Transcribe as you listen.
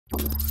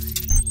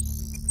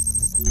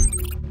The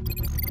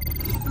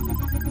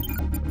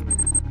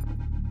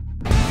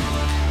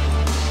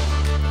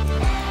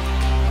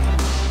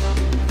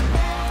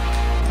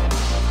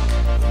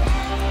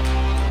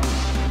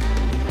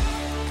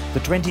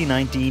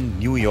 2019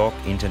 New York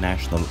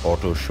International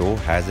Auto Show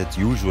has its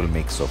usual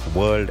mix of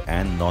world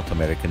and North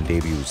American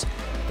debuts.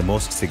 The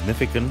most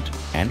significant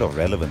and of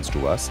relevance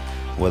to us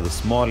were the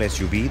small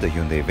SUV, the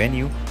Hyundai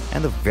Venue,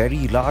 and the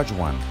very large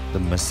one, the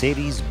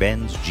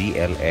Mercedes-Benz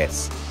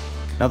GLS.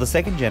 Now, the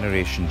second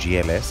generation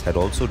GLS had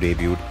also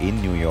debuted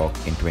in New York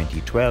in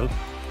 2012,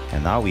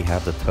 and now we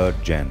have the third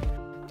gen.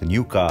 The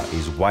new car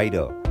is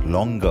wider,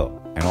 longer,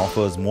 and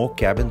offers more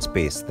cabin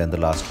space than the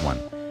last one.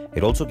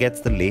 It also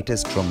gets the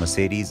latest from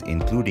Mercedes,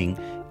 including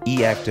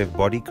e-active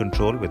body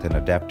control with an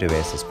adaptive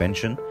air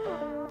suspension,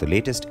 the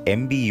latest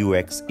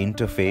MBUX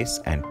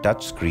interface and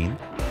touchscreen,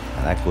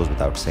 and that goes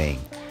without saying.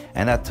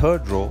 And that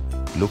third row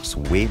looks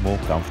way more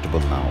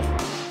comfortable now.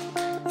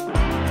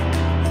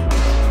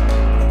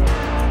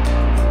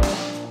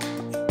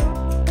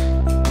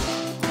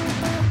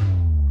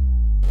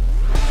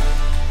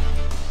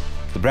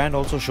 The brand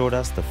also showed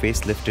us the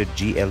facelifted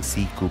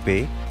GLC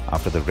Coupe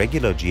after the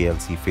regular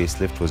GLC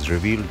facelift was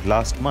revealed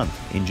last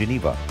month in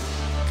Geneva.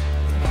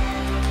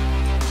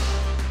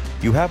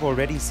 You have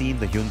already seen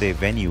the Hyundai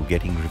Venue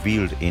getting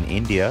revealed in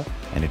India,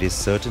 and it is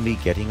certainly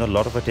getting a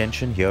lot of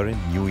attention here in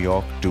New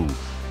York too.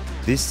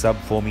 This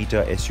sub-4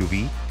 meter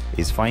SUV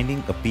is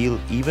finding appeal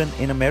even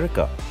in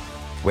America,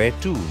 where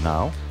too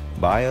now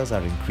buyers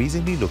are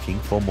increasingly looking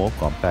for more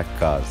compact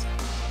cars.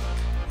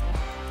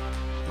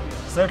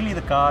 Certainly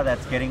the car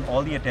that's getting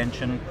all the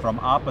attention from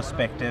our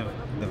perspective,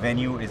 the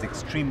Venue, is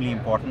extremely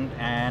important.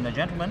 And a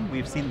gentleman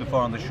we've seen before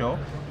on the show,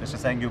 Mr.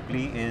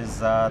 Sangyupli, is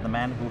the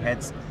man who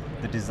heads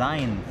the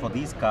design for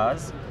these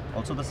cars.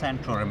 Also the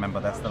Santro, remember,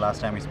 that's the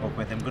last time we spoke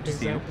with him. Good to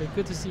see you.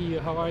 Good to see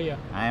you. How are you?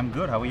 I am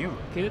good. How are you?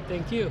 Good,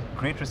 thank you.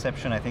 Great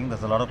reception, I think.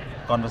 There's a lot of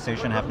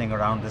conversation happening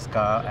around this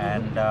car,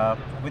 and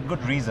with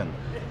good reason.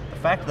 The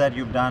fact that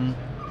you've done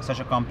such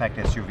a compact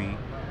SUV,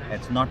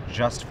 it's not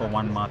just for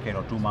one market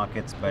or two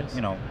markets, but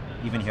you know,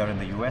 even here in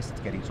the US, it's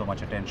getting so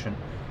much attention.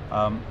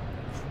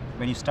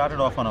 When you started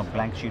off on a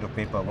blank sheet of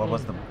paper, what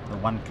was the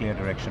one clear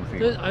direction for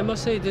you? I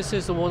must say this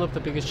is one of the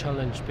biggest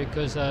challenge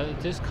because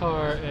this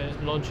car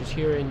launches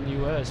here in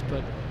the US,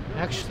 but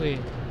actually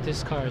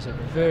this car is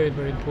very,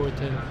 very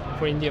important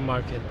for Indian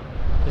market.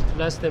 It's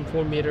less than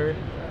 4 meter.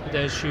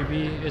 The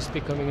SUV is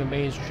becoming a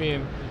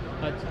mainstream.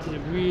 It's a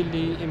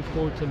really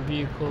important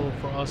vehicle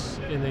for us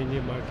in the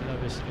Indian market,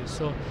 obviously.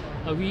 So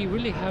we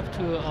really have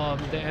to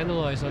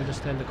analyze,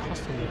 understand the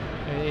customer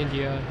in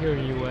India, here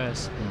in the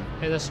US,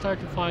 and start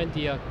to find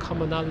the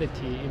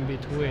commonality in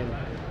between.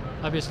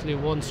 Obviously,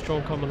 one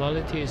strong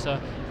commonality is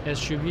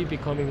SUV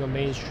becoming a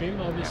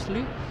mainstream,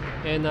 obviously,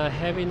 and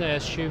having an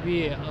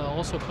SUV,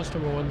 also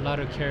customer want a lot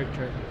of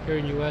character. Here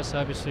in the US,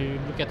 obviously, you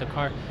look at the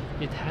car,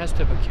 it has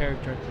to have a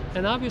character.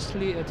 And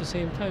obviously, at the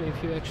same time,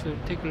 if you actually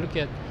take a look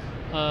at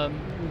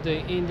the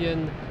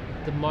Indian,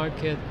 the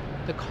market,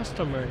 the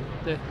customer,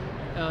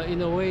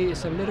 in a way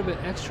is a little bit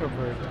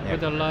extrovert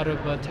with a lot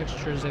of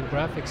textures and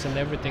graphics and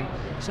everything.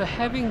 So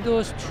having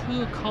those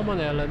two common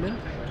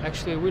elements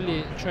actually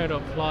really try to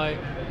apply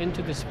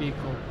into this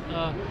vehicle.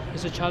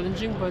 It's a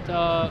challenging, but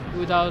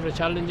without a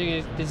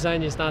challenging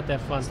design, it's not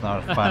that fun. It's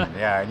not fun.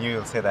 Yeah, I knew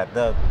you'll say that.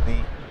 The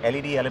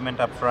LED element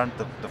up front,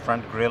 the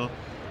front grille,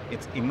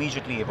 it's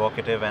immediately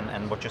evocative,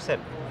 and what you said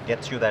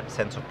gets you that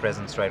sense of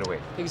presence right away.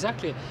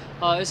 Exactly.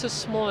 It's a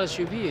small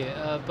SUV,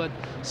 but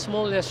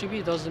small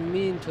SUV doesn't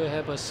mean to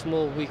have a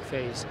small, weak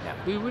face. Yeah.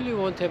 We really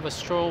want to have a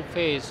strong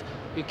face.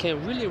 You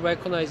can really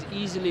recognize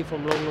easily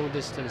from long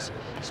distance.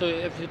 So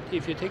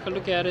if you take a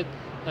look at it,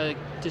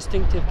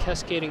 distinctive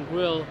cascading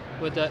grille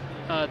with the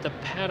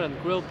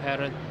grill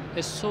pattern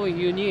is so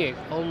unique,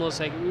 almost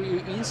like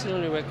you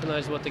instantly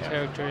recognize what the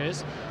character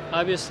is.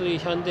 Obviously,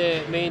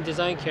 Hyundai main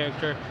design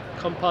character,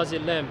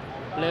 composite lamp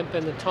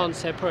and the tongue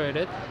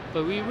separated,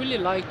 but we really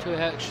like to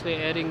actually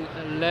adding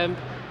a lamp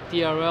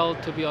DRL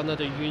to be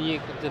another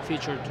unique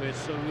feature to it.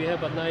 So we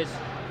have a nice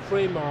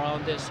frame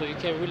around it, so you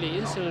can really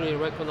instantly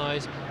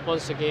recognize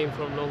once again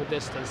from long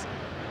distance.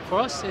 For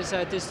us, is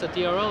that the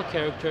DRL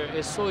character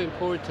is so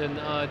important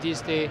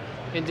these days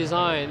in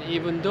design,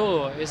 even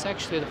though it's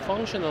actually the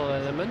functional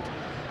element.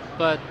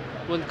 But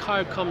when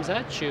car comes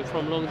at you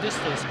from long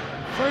distance,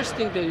 first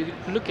thing that you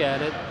look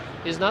at it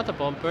is not the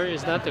bumper,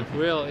 it's not the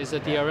grille, it's the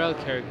DRL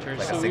character.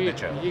 Like a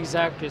signature.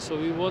 Exactly. So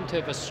we want to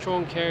have a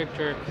strong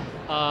character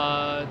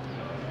on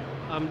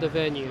the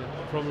Venue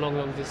from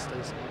long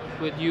distance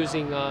with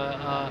using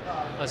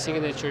a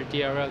signature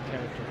DRL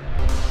character.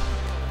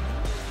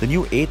 The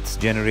new 8th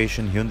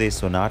generation Hyundai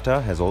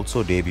Sonata has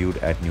also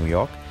debuted at New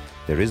York.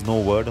 There is no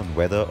word on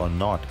whether or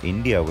not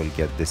India will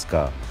get this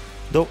car,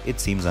 though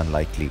it seems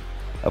unlikely.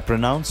 A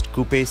pronounced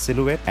coupe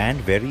silhouette and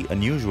very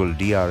unusual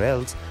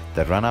DRLs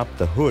that run up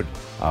the hood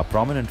are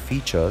prominent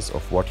features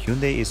of what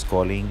Hyundai is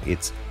calling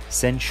its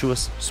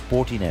sensuous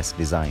sportiness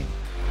design.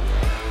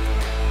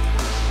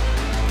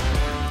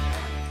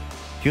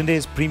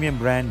 Hyundai's premium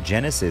brand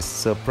Genesis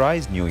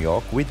surprised New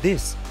York with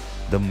this.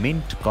 the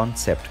Mint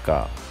concept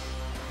car.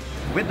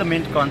 With the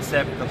Mint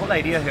concept, the whole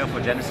idea here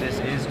for Genesis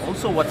is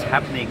also what's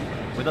happening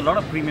with a lot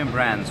of premium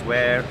brands,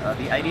 where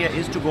the idea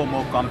is to go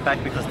more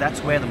compact because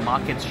that's where the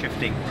market's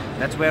shifting.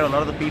 That's where a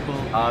lot of the people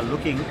are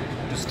looking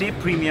to stay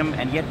premium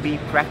and yet be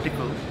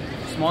practical.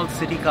 Small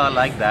city car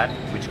like that,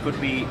 which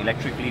could be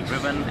electrically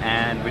driven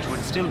and which would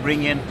still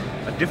bring in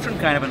a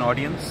different kind of an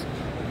audience,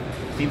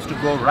 seems to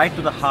go right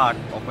to the heart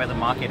of where the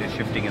market is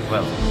shifting as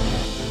well.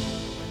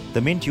 The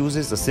Mint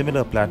uses a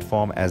similar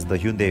platform as the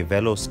Hyundai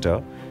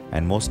Veloster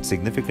and most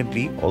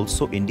significantly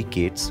also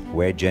indicates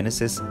where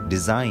Genesis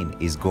design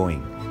is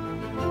going.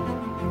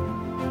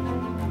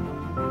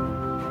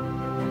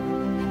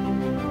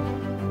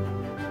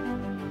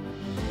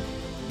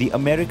 The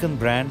American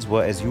brands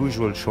were as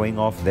usual showing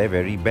off their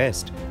very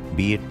best,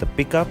 be it the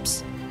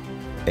pickups,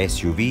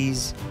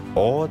 SUVs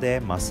or their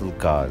muscle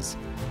cars.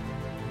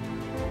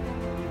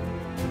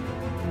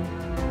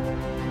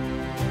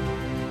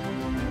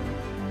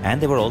 And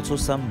there were also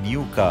some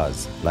new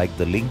cars like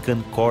the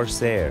Lincoln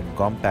Corsair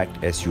compact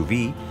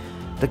SUV,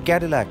 the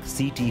Cadillac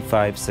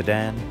CT5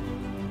 sedan,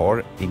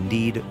 or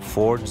indeed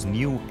Ford's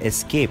new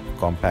Escape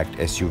compact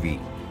SUV.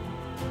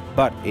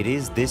 But it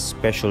is this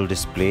special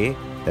display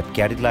that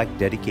Cadillac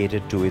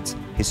dedicated to its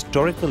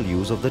historical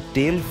use of the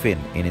tail fin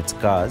in its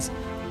cars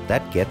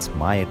that gets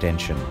my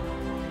attention.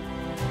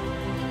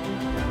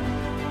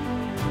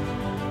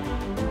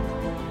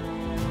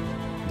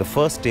 The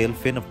first tail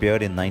fin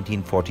appeared in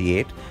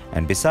 1948,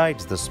 and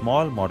besides the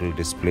small model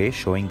display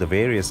showing the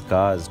various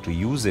cars to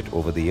use it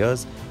over the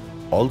years,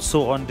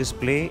 also on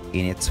display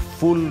in its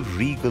full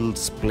regal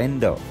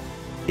splendor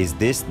is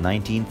this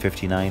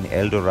 1959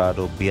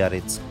 Eldorado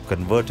Biarritz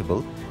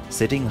convertible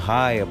sitting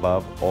high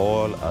above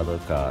all other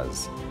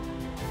cars.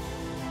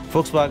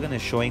 Volkswagen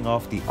is showing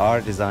off the R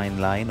design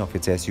line of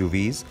its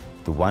SUVs.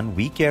 The one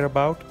we care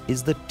about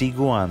is the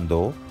Tiguan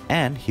though,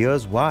 and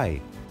here's why.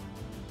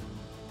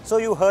 So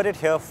you heard it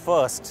here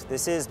first.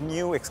 This is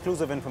new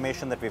exclusive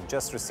information that we've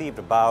just received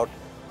about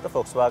the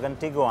Volkswagen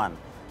Tiguan.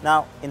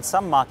 Now, in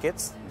some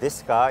markets,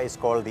 this car is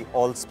called the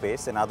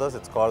All-Space. In others,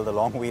 it's called the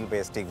long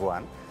wheelbase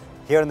Tiguan.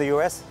 Here in the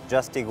US,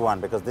 just Tiguan,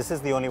 because this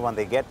is the only one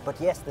they get.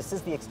 But yes, this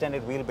is the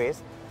extended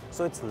wheelbase.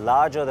 So it's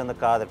larger than the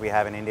car that we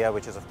have in India,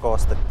 which is of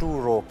course the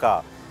two-row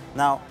car.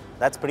 Now,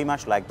 that's pretty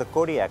much like the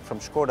Kodiaq from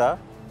Skoda.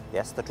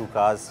 Yes, the two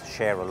cars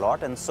share a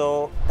lot. And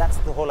so that's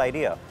the whole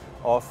idea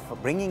of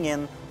bringing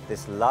in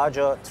this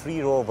larger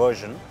three-row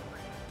version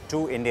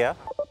to India.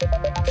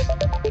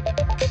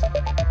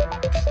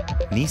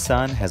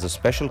 Nissan has a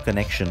special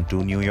connection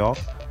to New York,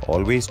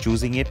 always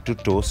choosing it to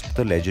toast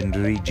the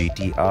legendary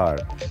GT-R.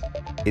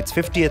 Its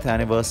 50th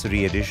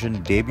anniversary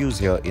edition debuts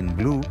here in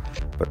blue,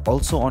 but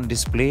also on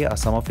display are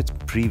some of its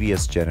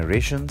previous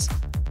generations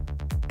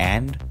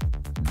and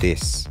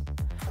this.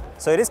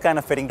 So it is kind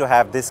of fitting to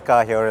have this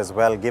car here as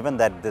well, given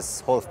that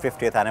this whole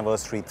 50th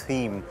anniversary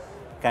theme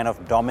kind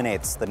of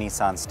dominates the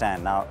Nissan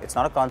stand. Now, it's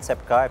not a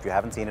concept car if you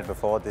haven't seen it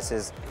before. This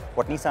is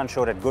what Nissan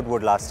showed at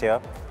Goodwood last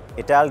year.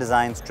 Ital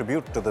Design's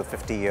tribute to the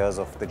 50 years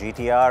of the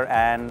GT-R,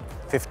 and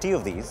 50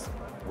 of these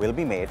will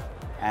be made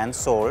and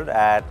sold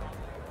at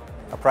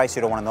a price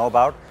you don't want to know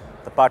about.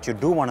 The part you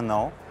do want to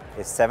know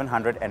is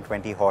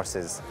 720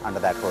 horses under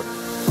that hood.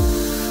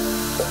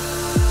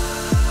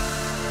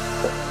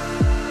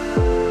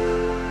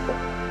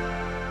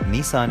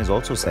 Nissan is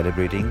also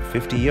celebrating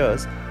 50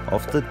 years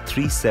of the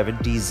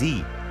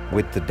 370Z,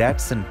 with the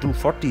Datsun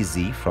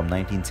 240Z from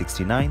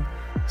 1969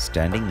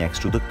 standing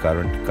next to the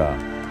current car.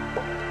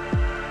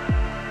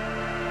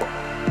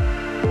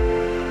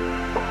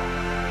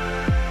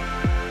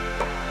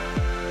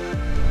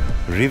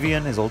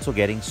 Rivian is also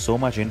getting so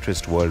much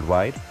interest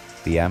worldwide.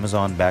 The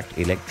Amazon-backed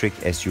electric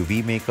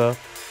SUV maker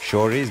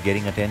sure is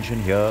getting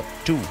attention here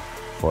too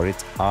for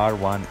its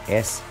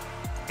R1S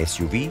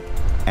SUV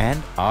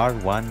and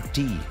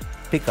R1T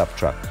pickup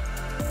truck.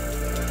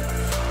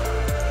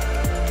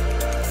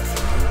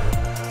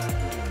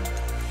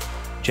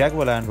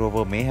 Jaguar Land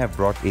Rover may have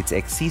brought its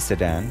XC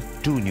sedan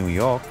to New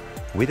York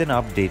with an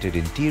updated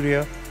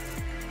interior.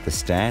 The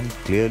stand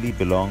clearly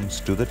belongs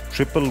to the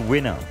triple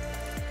winner,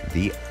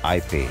 the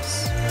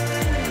I-Pace.